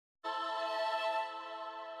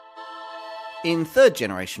In third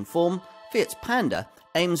generation form, Fiat Panda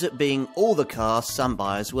aims at being all the car some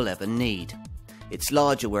buyers will ever need. It's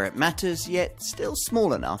larger where it matters, yet still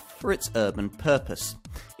small enough for its urban purpose.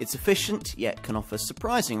 It's efficient, yet can offer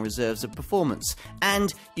surprising reserves of performance,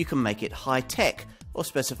 and you can make it high-tech or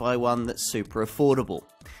specify one that's super affordable.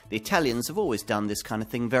 The Italians have always done this kind of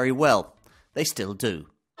thing very well. They still do.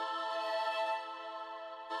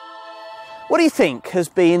 What do you think has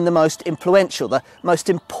been the most influential, the most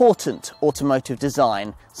important automotive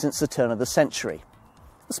design since the turn of the century?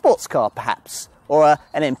 A sports car, perhaps, or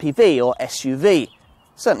an MPV or SUV.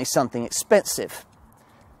 Certainly something expensive.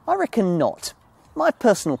 I reckon not. My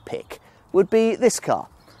personal pick would be this car,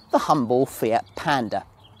 the humble Fiat Panda.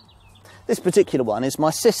 This particular one is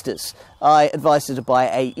my sister's. I advised her to buy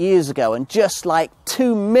it 8 years ago, and just like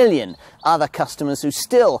 2 million other customers who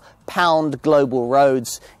still pound global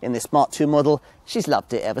roads in this Mark II model, she's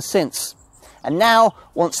loved it ever since. And now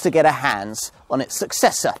wants to get her hands on its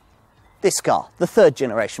successor. This car, the third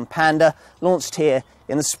generation Panda, launched here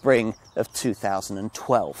in the spring of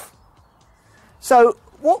 2012. So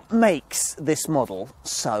what makes this model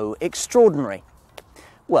so extraordinary?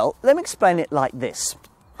 Well, let me explain it like this.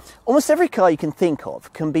 Almost every car you can think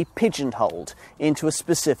of can be pigeonholed into a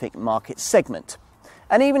specific market segment.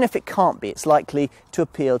 And even if it can't be, it's likely to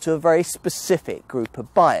appeal to a very specific group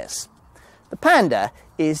of buyers. The Panda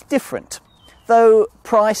is different. Though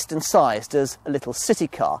priced and sized as a little city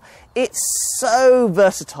car, it's so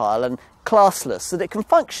versatile and classless that it can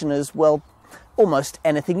function as, well, almost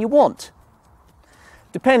anything you want.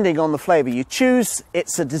 Depending on the flavour you choose,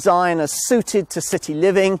 it's a design as suited to city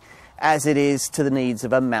living as it is to the needs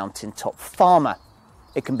of a mountaintop farmer.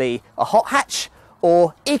 It can be a hot hatch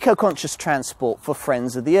or eco-conscious transport for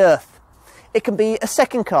friends of the earth. It can be a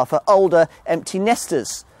second car for older empty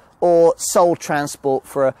nesters, or sole transport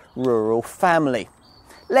for a rural family.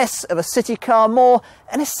 Less of a city car, more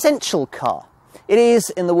an essential car. It is,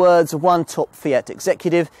 in the words of one top Fiat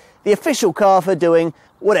executive, the official car for doing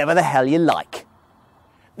whatever the hell you like.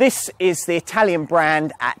 This is the Italian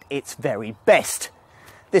brand at its very best.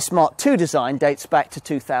 This Mark II design dates back to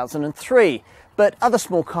 2003, but other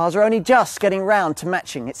small cars are only just getting round to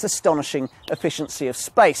matching its astonishing efficiency of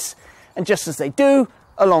space. And just as they do,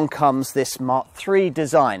 along comes this Mark III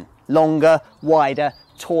design. Longer, wider,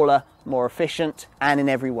 taller, more efficient, and in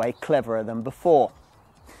every way cleverer than before.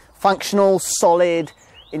 Functional, solid,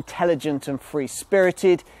 intelligent and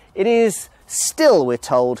free-spirited, it is still, we're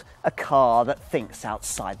told, a car that thinks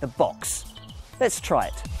outside the box. Let's try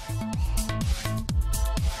it.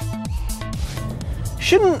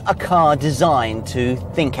 Shouldn't a car designed to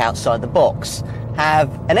think outside the box have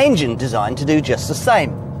an engine designed to do just the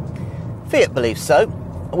same? Fiat believes so,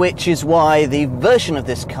 which is why the version of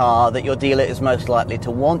this car that your dealer is most likely to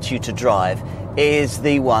want you to drive is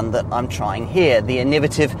the one that I'm trying here, the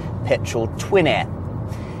innovative petrol twin air.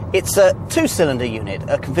 It's a two-cylinder unit,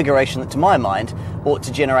 a configuration that to my mind ought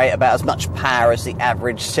to generate about as much power as the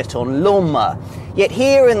average sit-on lawnmower. Yet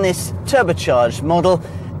here in this turbocharged model,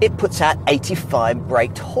 it puts out 85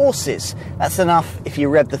 braked horses. That's enough, if you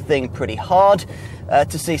rev the thing pretty hard,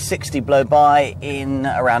 to see 60 blow by in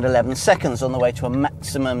around 11 seconds on the way to a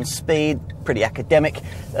maximum speed, pretty academic,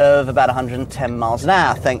 of about 110 miles an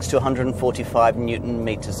hour, thanks to 145 newton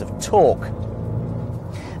meters of torque.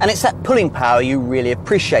 And it's that pulling power you really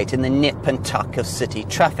appreciate in the nip and tuck of city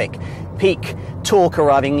traffic. Peak torque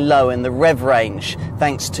arriving low in the rev range,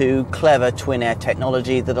 thanks to clever twin air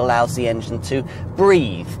technology that allows the engine to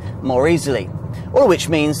breathe more easily. All of which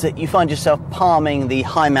means that you find yourself palming the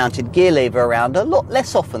high-mounted gear lever around a lot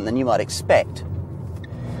less often than you might expect.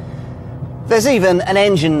 There's even an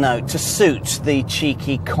engine note to suit the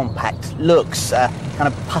cheeky, compact looks, a kind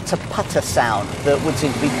of putter-putter sound that would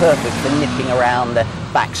seem to be perfect for nipping around the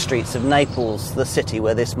back streets of Naples, the city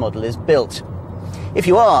where this model is built. If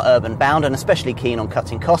you are urban bound and especially keen on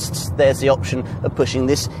cutting costs, there's the option of pushing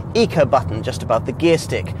this eco button just above the gear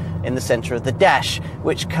stick in the centre of the dash,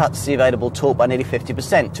 which cuts the available torque by nearly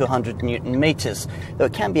 50% to 100 newton meters, though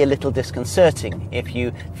it can be a little disconcerting if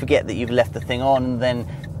you forget that you've left the thing on and then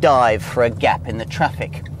dive for a gap in the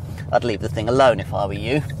traffic. I'd leave the thing alone if I were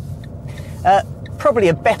you. Probably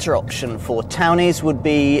a better option for townies would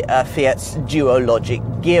be Fiat's Duologic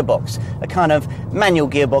gearbox, a kind of manual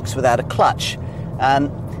gearbox without a clutch.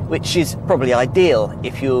 Which is probably ideal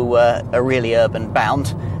if you are really urban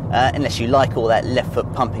bound, unless you like all that left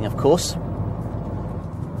foot pumping, of course.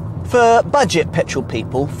 For budget petrol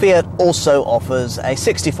people, Fiat also offers a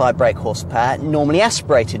 65 brake horsepower, normally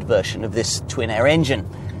aspirated version of this twin air engine.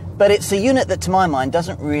 But it's a unit that, to my mind,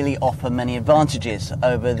 doesn't really offer many advantages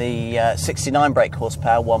over the 69 brake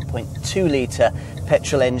horsepower 1.2 litre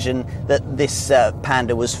petrol engine that this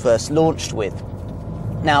Panda was first launched with.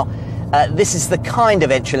 Now, this is the kind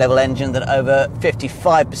of entry-level engine that over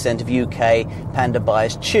 55% of UK Panda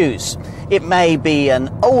buyers choose. It may be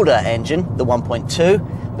an older engine, the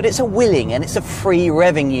 1.2, but it's a willing and it's a free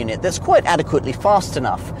revving unit that's quite adequately fast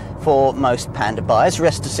enough for most Panda buyers.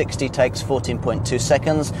 Rest to 60 takes 14.2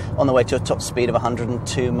 seconds on the way to a top speed of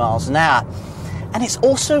 102 miles an hour. And it's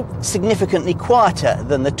also significantly quieter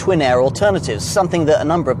than the twin-air alternatives, something that a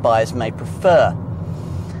number of buyers may prefer.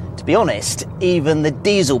 To be honest, even the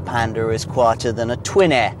diesel Panda is quieter than a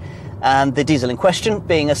twin-air. The diesel in question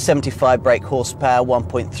being a 75 brake horsepower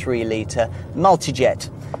 1.3 litre multijet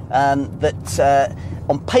that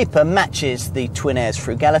on paper matches the twin-air's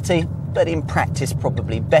frugality, but in practice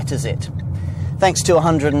probably betters it. Thanks to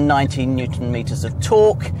 190 newton meters of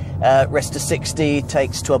torque, rest to 60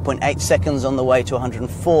 takes 12.8 seconds on the way to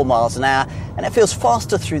 104 miles an hour, and it feels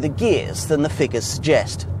faster through the gears than the figures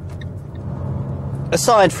suggest.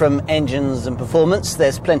 Aside from engines and performance,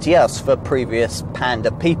 there's plenty else for previous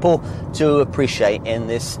Panda people to appreciate in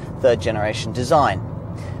this third generation design.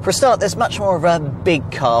 For a start, there's much more of a big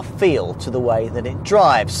car feel to the way that it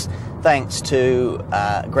drives, thanks to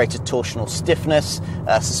greater torsional stiffness,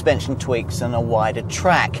 suspension tweaks and a wider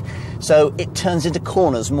track. So it turns into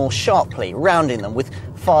corners more sharply, rounding them with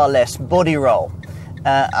far less body roll.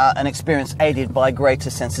 An experience aided by greater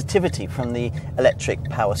sensitivity from the electric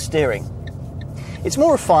power steering. It's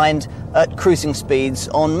more refined at cruising speeds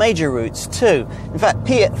on major routes too. In fact,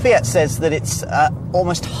 Fiat says that it's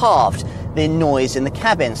almost halved the noise in the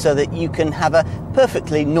cabin so that you can have a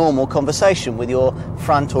perfectly normal conversation with your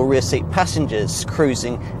front or rear seat passengers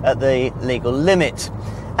cruising at the legal limit.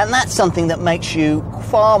 And that's something that makes you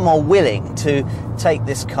far more willing to take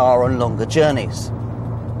this car on longer journeys.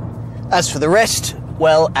 As for the rest,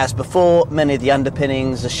 well, as before, many of the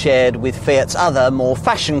underpinnings are shared with Fiat's other, more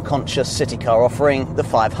fashion-conscious city car offering, the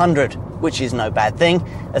 500, which is no bad thing,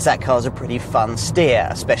 as that car's a pretty fun steer,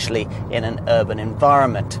 especially in an urban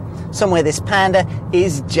environment. Somewhere this Panda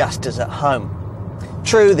is just as at home.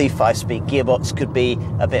 True, the 5-speed gearbox could be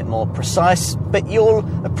a bit more precise, but you'll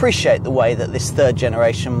appreciate the way that this third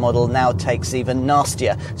generation model now takes even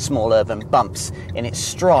nastier small urban bumps in its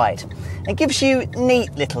stride. It gives you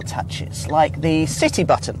neat little touches, like the city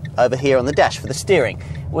button over here on the dash for the steering,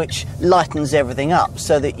 which lightens everything up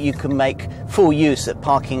so that you can make full use at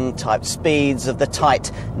parking type speeds of the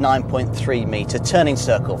tight 9.3 metre turning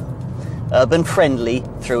circle. Urban friendly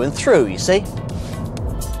through and through, you see.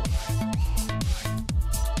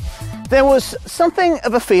 There was something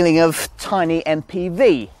of a feeling of tiny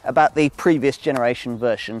MPV about the previous generation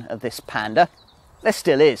version of this Panda. There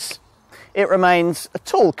still is. It remains a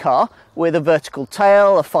tall car with a vertical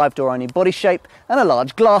tail, a 5-door only body shape and a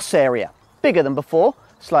large glass area. Bigger than before,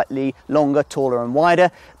 slightly longer, taller and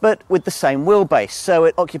wider, but with the same wheelbase, so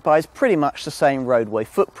it occupies pretty much the same roadway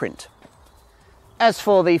footprint. As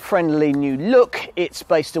for the friendly new look, it's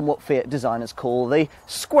based on what Fiat designers call the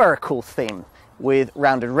squirrel theme, with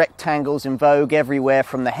rounded rectangles in vogue everywhere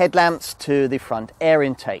from the headlamps to the front air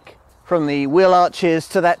intake, from the wheel arches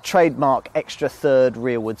to that trademark extra third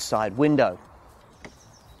rearward side window.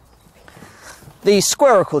 The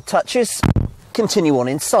squirrel touches continue on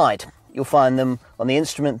inside. You'll find them on the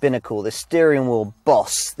instrument binnacle, the steering wheel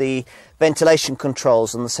boss, the ventilation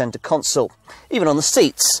controls on the centre console, even on the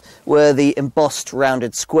seats, where the embossed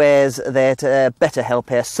rounded squares are there to better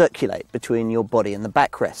help air circulate between your body and the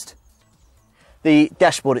backrest. The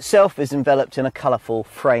dashboard itself is enveloped in a colourful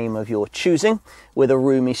frame of your choosing, with a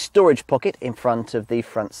roomy storage pocket in front of the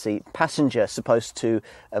front seat passenger, supposed to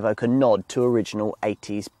evoke a nod to original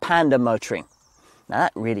 80s Panda motoring. Now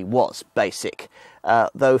that really was basic,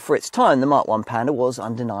 though for its time the Mark I Panda was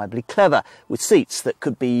undeniably clever, with seats that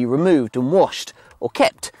could be removed and washed, or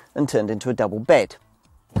kept and turned into a double bed.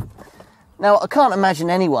 Now, I can't imagine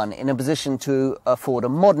anyone in a position to afford a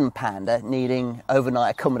modern Panda needing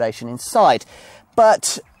overnight accommodation inside,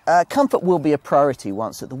 but comfort will be a priority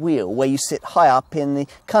once at the wheel, where you sit high up in the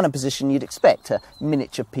kind of position you'd expect a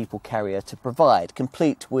miniature people carrier to provide,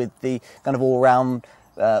 complete with the kind of all-round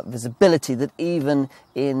visibility that even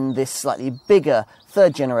in this slightly bigger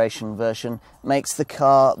third generation version makes the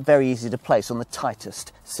car very easy to place on the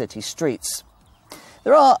tightest city streets.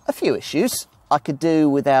 There are a few issues. I could do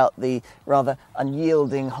without the rather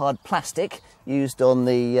unyielding hard plastic used on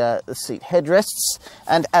the seat headrests,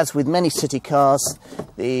 and as with many city cars,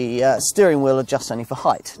 the steering wheel adjusts only for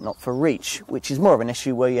height, not for reach, which is more of an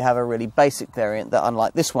issue where you have a really basic variant that,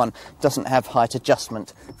 unlike this one, doesn't have height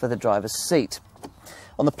adjustment for the driver's seat.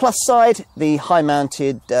 On the plus side, the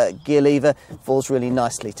high-mounted gear lever falls really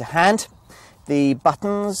nicely to hand. The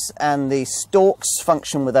buttons and the stalks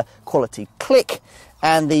function with a quality click,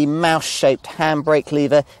 and the mouse-shaped handbrake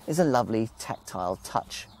lever is a lovely tactile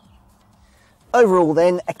touch. Overall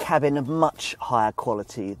then, a cabin of much higher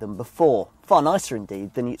quality than before. Far nicer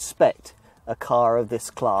indeed than you'd expect a car of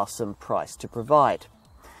this class and price to provide.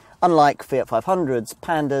 Unlike Fiat 500s,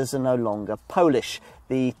 Pandas are no longer Polish.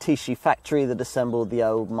 The Tichy factory that assembled the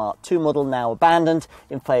old Mark II model now abandoned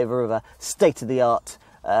in favour of a state-of-the-art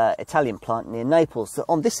Italian plant near Naples that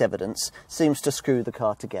on this evidence seems to screw the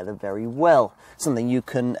car together very well. Something you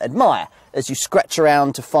can admire as you scratch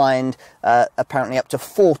around to find apparently up to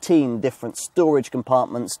 14 different storage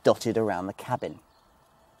compartments dotted around the cabin.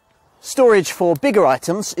 Storage for bigger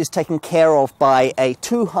items is taken care of by a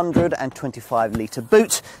 225-litre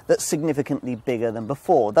boot that's significantly bigger than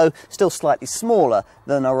before, though still slightly smaller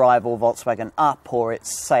than a rival Volkswagen Up or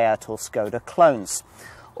its Seat or Skoda clones.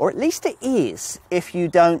 Or at least it is if you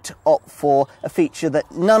don't opt for a feature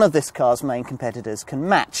that none of this car's main competitors can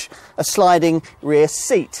match, a sliding rear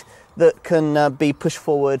seat that can be pushed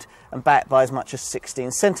forward and back by as much as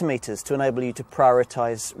 16 centimetres to enable you to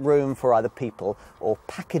prioritise room for either people or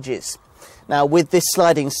packages. Now, with this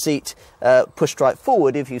sliding seat pushed right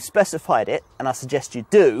forward, if you specified it, and I suggest you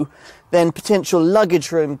do, then potential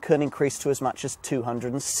luggage room can increase to as much as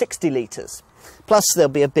 260 litres. Plus, there'll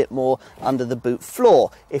be a bit more under the boot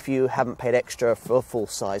floor if you haven't paid extra for a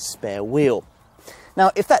full-size spare wheel. Now,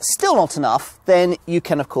 if that's still not enough, then you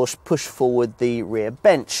can, of course, push forward the rear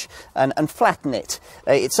bench and flatten it.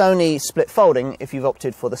 It's only split folding if you've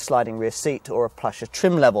opted for the sliding rear seat or a plusher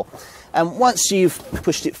trim level. And once you've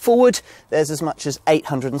pushed it forward, there's as much as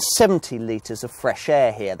 870 litres of fresh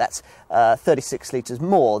air here. That's 36 litres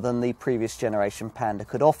more than the previous generation Panda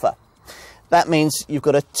could offer. That means you've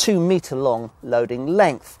got a 2-metre long loading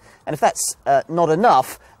length. And if that's not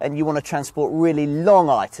enough, and you want to transport really long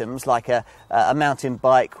items like a mountain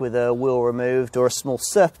bike with a wheel removed or a small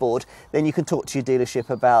surfboard, then you can talk to your dealership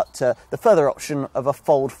about the further option of a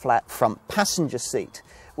fold-flat front passenger seat,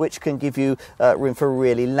 which can give you room for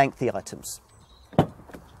really lengthy items.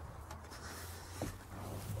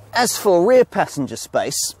 As for rear passenger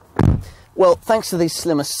space, well, thanks to these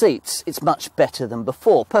slimmer seats, it's much better than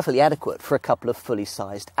before, perfectly adequate for a couple of fully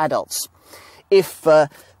sized adults. If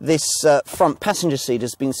this front passenger seat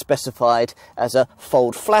has been specified as a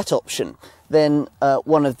fold-flat option, then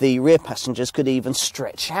one of the rear passengers could even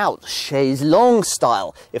stretch out, chaise longue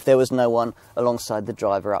style, if there was no one alongside the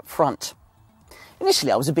driver up front.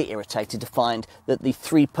 Initially, I was a bit irritated to find that the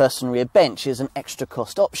 3-person rear bench is an extra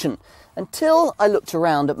cost option, until I looked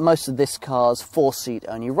around at most of this car's 4-seat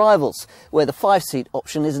only rivals, where the 5-seat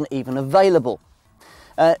option isn't even available.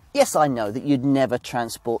 Yes, I know that you'd never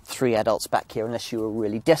transport 3 adults back here unless you were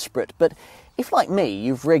really desperate, but if, like me,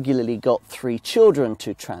 you've regularly got 3 children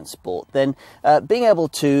to transport, then being able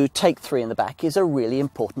to take 3 in the back is a really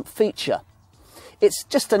important feature. It's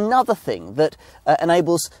just another thing that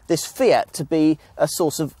enables this Fiat to be a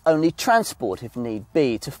source of only transport, if need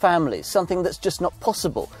be, to families, something that's just not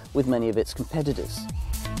possible with many of its competitors.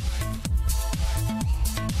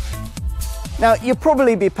 Now, you'll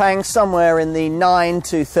probably be paying somewhere in the £9,000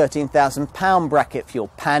 to £13,000 bracket for your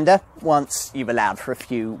Panda, once you've allowed for a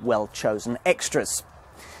few well-chosen extras.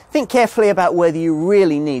 Think carefully about whether you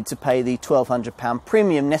really need to pay the £1,200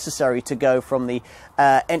 premium necessary to go from the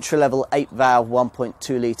entry-level 8-valve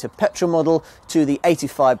 1.2-litre petrol model to the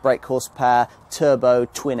 85 brake horsepower turbo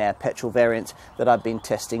twin-air petrol variant that I've been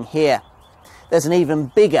testing here. There's an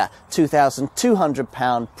even bigger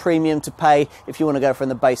 £2,200 premium to pay if you want to go from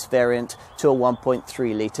the base variant to a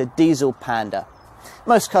 1.3-litre diesel Panda.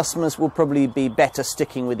 Most customers will probably be better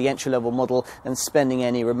sticking with the entry-level model and spending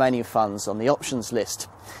any remaining funds on the options list.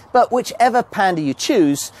 But whichever Panda you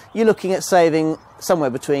choose, you're looking at saving somewhere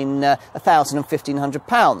between £1,000 and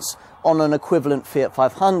 £1,500 on an equivalent Fiat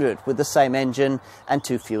 500 with the same engine and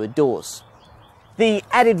 2 fewer doors. The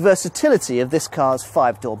added versatility of this car's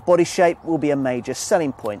 5-door body shape will be a major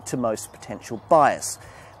selling point to most potential buyers,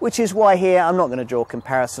 which is why here I'm not going to draw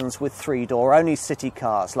comparisons with 3-door only city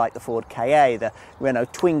cars like the Ford Ka, the Renault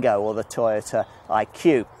Twingo or the Toyota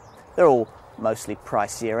IQ. They're all mostly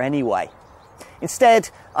pricier anyway. Instead,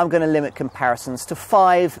 I'm going to limit comparisons to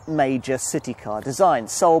 5 major city car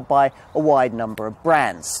designs sold by a wide number of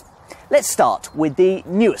brands. Let's start with the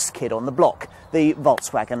newest kid on the block, the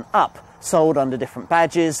Volkswagen Up, sold under different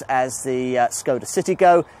badges as the Skoda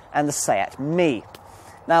Citigo and the Seat Me.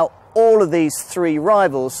 Now, all of these 3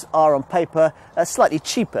 rivals are on paper slightly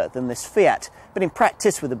cheaper than this Fiat, but in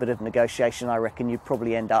practice with a bit of negotiation I reckon you'd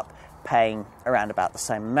probably end up paying around about the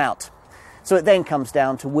same amount. So it then comes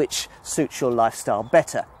down to which suits your lifestyle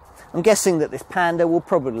better. I'm guessing that this Panda will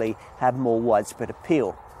probably have more widespread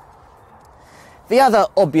appeal. The other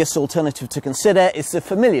obvious alternative to consider is the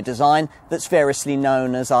familiar design that's variously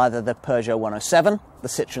known as either the Peugeot 107, the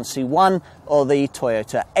Citroën C1 or the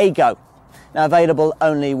Toyota Aygo. Now available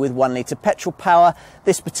only with 1 litre petrol power,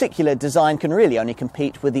 this particular design can really only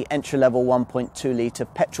compete with the entry-level 1.2 litre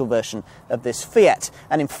petrol version of this Fiat.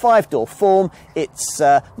 And in 5-door form, it's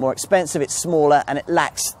more expensive, it's smaller, and it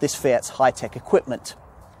lacks this Fiat's high-tech equipment.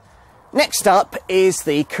 Next up is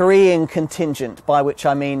the Korean contingent, by which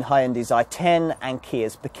I mean Hyundai's i10 and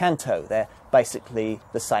Kia's Picanto. They're basically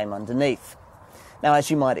the same underneath. Now,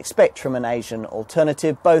 as you might expect from an Asian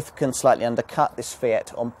alternative, both can slightly undercut this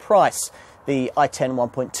Fiat on price. The i10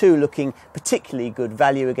 1.2 looking particularly good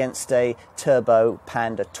value against a turbo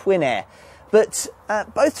Panda Twin Air. But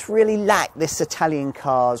both really lack this Italian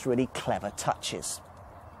car's really clever touches.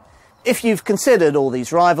 If you've considered all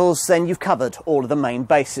these rivals, then you've covered all of the main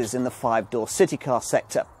bases in the 5-door city car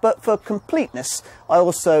sector. But for completeness, I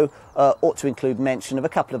also ought to include mention of a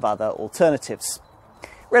couple of other alternatives.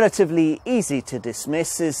 Relatively easy to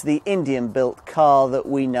dismiss is the Indian-built car that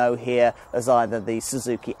we know here as either the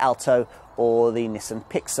Suzuki Alto or the Nissan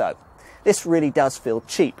Pixo. This really does feel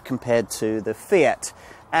cheap compared to the Fiat,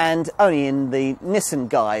 and only in the Nissan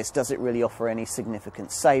guise does it really offer any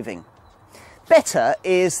significant saving. Better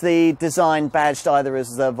is the design badged either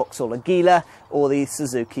as the Vauxhall Aguila or the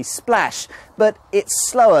Suzuki Splash, but it's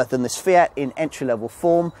slower than this Fiat in entry-level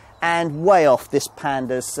form and way off this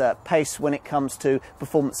Panda's pace when it comes to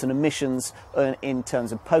performance and emissions in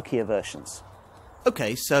terms of pokier versions.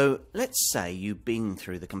 Okay, so let's say you've been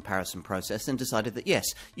through the comparison process and decided that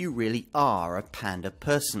yes, you really are a Panda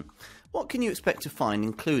person. What can you expect to find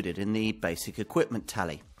included in the basic equipment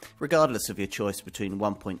tally, regardless of your choice between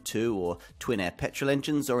 1.2 or twin-air petrol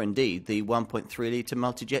engines or indeed the 1.3 litre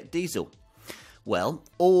multi-jet diesel? Well,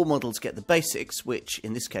 all models get the basics, which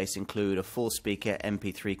in this case include a 4-speaker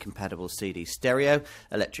MP3 compatible CD stereo,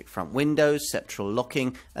 electric front windows, central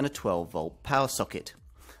locking and a 12-volt power socket.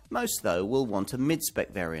 Most, though, will want a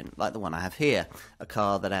mid-spec variant, like the one I have here, a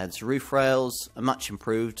car that adds roof rails, a much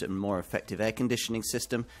improved and more effective air conditioning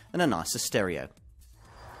system, and a nicer stereo.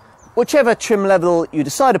 Whichever trim level you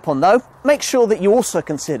decide upon, though, make sure that you also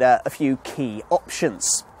consider a few key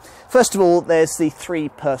options. First of all, there's the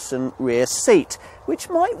 3-person rear seat, which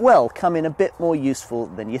might well come in a bit more useful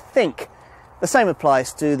than you think. The same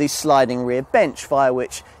applies to the sliding rear bench, via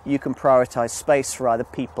which you can prioritise space for either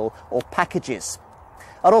people or packages.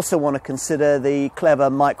 I'd also want to consider the clever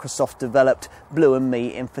Microsoft-developed Blue &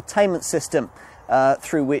 Me infotainment system,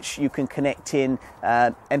 through which you can connect in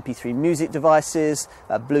MP3 music devices,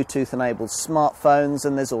 Bluetooth-enabled smartphones,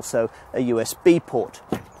 and there's also a USB port.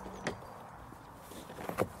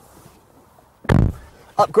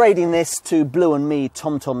 Upgrading this to Blue & Me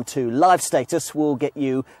TomTom 2 Live status will get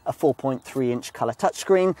you a 4.3-inch colour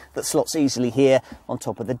touchscreen that slots easily here on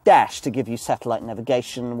top of the dash to give you satellite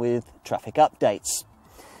navigation with traffic updates.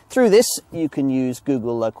 Through this, you can use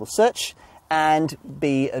Google Local Search and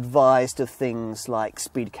be advised of things like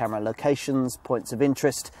speed camera locations, points of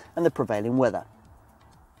interest, and the prevailing weather.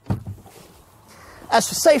 As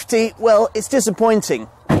for safety, well, it's disappointing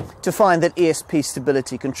to find that ESP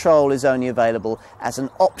stability control is only available as an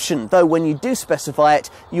option, though when you do specify it,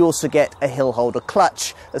 you also get a hill holder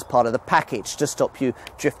clutch as part of the package to stop you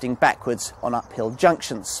drifting backwards on uphill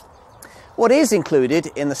junctions. What is included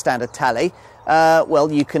in the standard tally?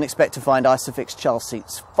 Well, you can expect to find Isofix child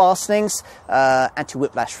seats fastenings,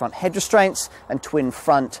 anti-whiplash front head restraints, and twin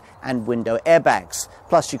front and window airbags.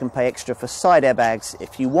 Plus, you can pay extra for side airbags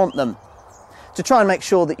if you want them. To try and make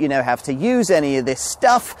sure that you know how to use any of this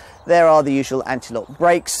stuff, there are the usual anti-lock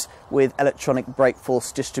brakes with electronic brake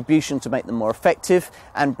force distribution to make them more effective,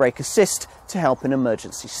 and brake assist to help in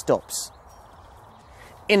emergency stops.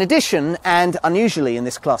 In addition, and unusually in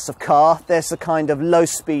this class of car, there's the kind of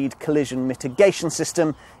low-speed collision mitigation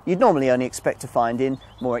system you'd normally only expect to find in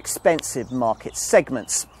more expensive market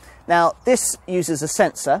segments. Now, this uses a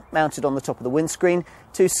sensor mounted on the top of the windscreen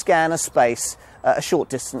to scan a space a short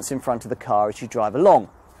distance in front of the car as you drive along.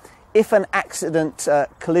 If an accident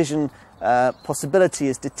collision possibility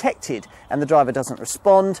is detected and the driver doesn't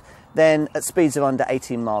respond, then at speeds of under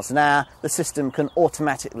 18 miles an hour, the system can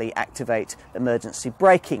automatically activate emergency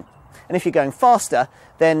braking. And if you're going faster,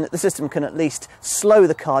 then the system can at least slow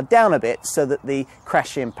the car down a bit so that the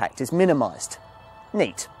crash impact is minimised.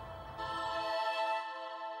 Neat.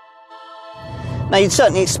 Now, you'd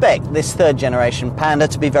certainly expect this third generation Panda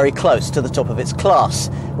to be very close to the top of its class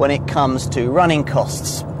when it comes to running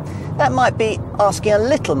costs. That might be asking a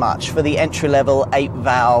little much for the entry-level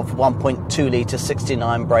 8-valve 1.2 litre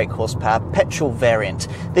 69 brake horsepower petrol variant.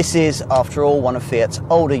 This is, after all, one of Fiat's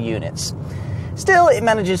older units. Still, it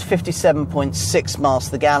manages 57.6 miles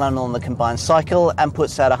to the gallon on the combined cycle and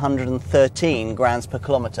puts out 113 grams per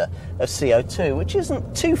kilometre of CO2, which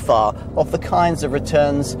isn't too far off the kinds of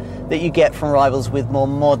returns that you get from rivals with more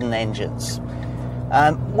modern engines.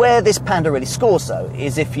 Where this Panda really scores, though,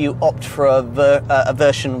 is if you opt for a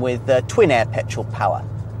version with twin-air petrol power.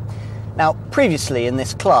 Now, previously in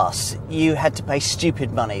this class, you had to pay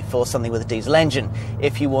stupid money for something with a diesel engine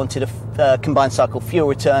if you wanted a combined cycle fuel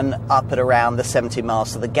return up at around the 70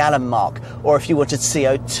 miles to the gallon mark, or if you wanted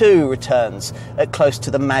CO2 returns at close to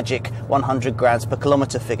the magic 100 grams per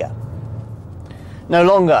kilometre figure. No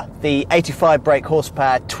longer. The 85 brake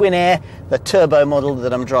horsepower twin air, the turbo model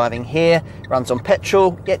that I'm driving here, runs on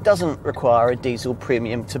petrol, yet doesn't require a diesel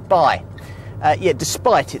premium to buy. Yet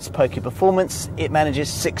despite its pokey performance, it manages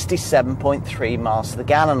 67.3 miles to the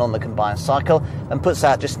gallon on the combined cycle and puts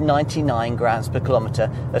out just 99 grams per kilometre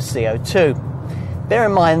of CO2. Bear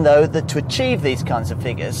in mind, though, that to achieve these kinds of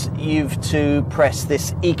figures, you've to press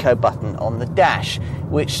this eco button on the dash,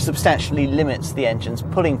 which substantially limits the engine's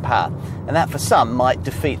pulling power. And that, for some, might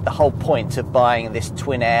defeat the whole point of buying this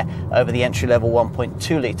twin air over the entry-level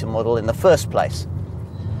 1.2 litre model in the first place.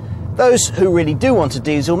 Those who really do want a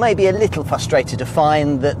diesel may be a little frustrated to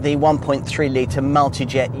find that the 1.3 litre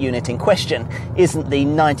multi-jet unit in question isn't the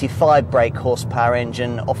 95 brake horsepower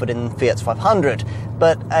engine offered in Fiat's 500,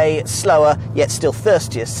 but a slower yet still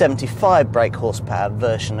thirstier 75 brake horsepower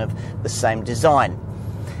version of the same design.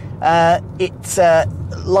 It's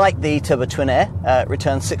like the turbo twin air,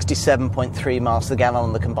 returns 67.3 miles to the gallon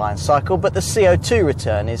on the combined cycle, but the CO2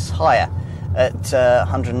 return is higher at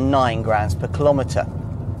 109 grams per kilometre.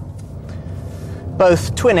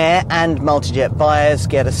 Both twin air and multi-jet buyers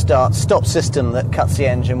get a start-stop system that cuts the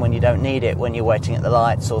engine when you don't need it, when you're waiting at the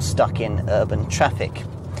lights or stuck in urban traffic.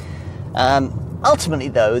 Ultimately,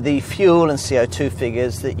 though, the fuel and CO2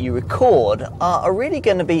 figures that you record are really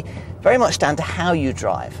going to be very much down to how you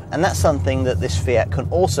drive, and that's something that this Fiat can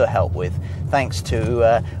also help with, thanks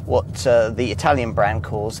to what the Italian brand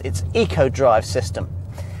calls its eco-drive system.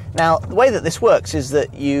 Now, the way that this works is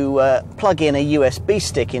that you plug in a USB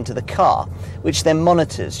stick into the car, which then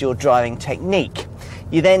monitors your driving technique.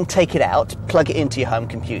 You then take it out, plug it into your home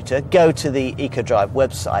computer, go to the EcoDrive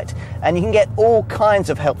website, and you can get all kinds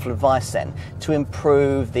of helpful advice then to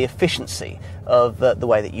improve the efficiency of the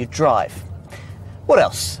way that you drive. What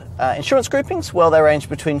else? Insurance groupings? Well, they range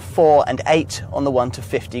between 4 and 8 on the 1 to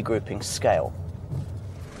 50 grouping scale.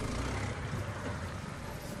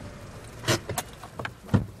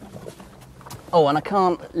 Oh, and I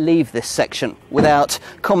can't leave this section without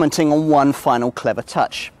commenting on one final clever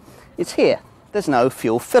touch. It's here. There's no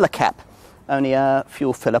fuel filler cap, only a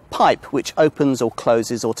fuel filler pipe which opens or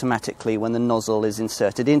closes automatically when the nozzle is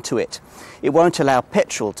inserted into it. It won't allow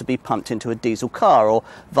petrol to be pumped into a diesel car or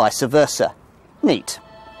vice versa. Neat.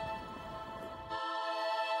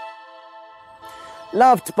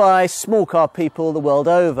 Loved by small car people the world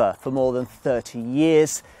over for more than 30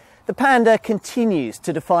 years, the Panda continues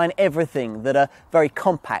to define everything that a very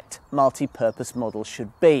compact multi-purpose model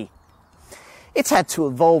should be. It's had to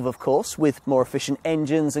evolve, of course, with more efficient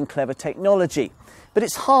engines and clever technology, but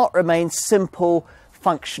its heart remains simple,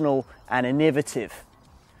 functional and innovative.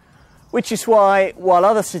 Which is why, while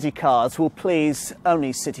other city cars will please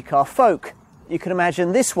only city car folk, you can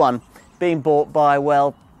imagine this one being bought by,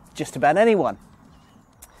 well, just about anyone.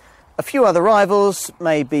 A few other rivals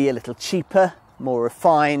may be a little cheaper, more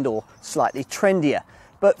refined or slightly trendier,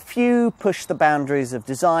 but few push the boundaries of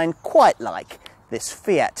design quite like this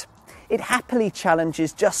Fiat. It happily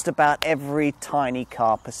challenges just about every tiny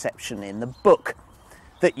car perception in the book.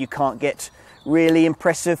 That you can't get really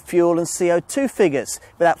impressive fuel and CO2 figures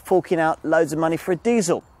without forking out loads of money for a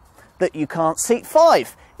diesel. That you can't seat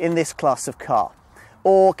 5 in this class of car,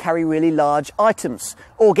 or carry really large items,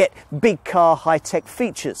 or get big car high-tech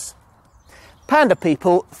features. Panda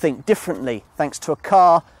people think differently, thanks to a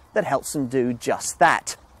car that helps them do just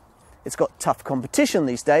that. It's got tough competition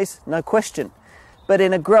these days, no question, but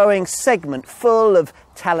in a growing segment full of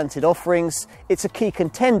talented offerings, it's a key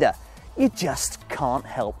contender you just can't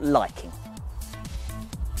help liking.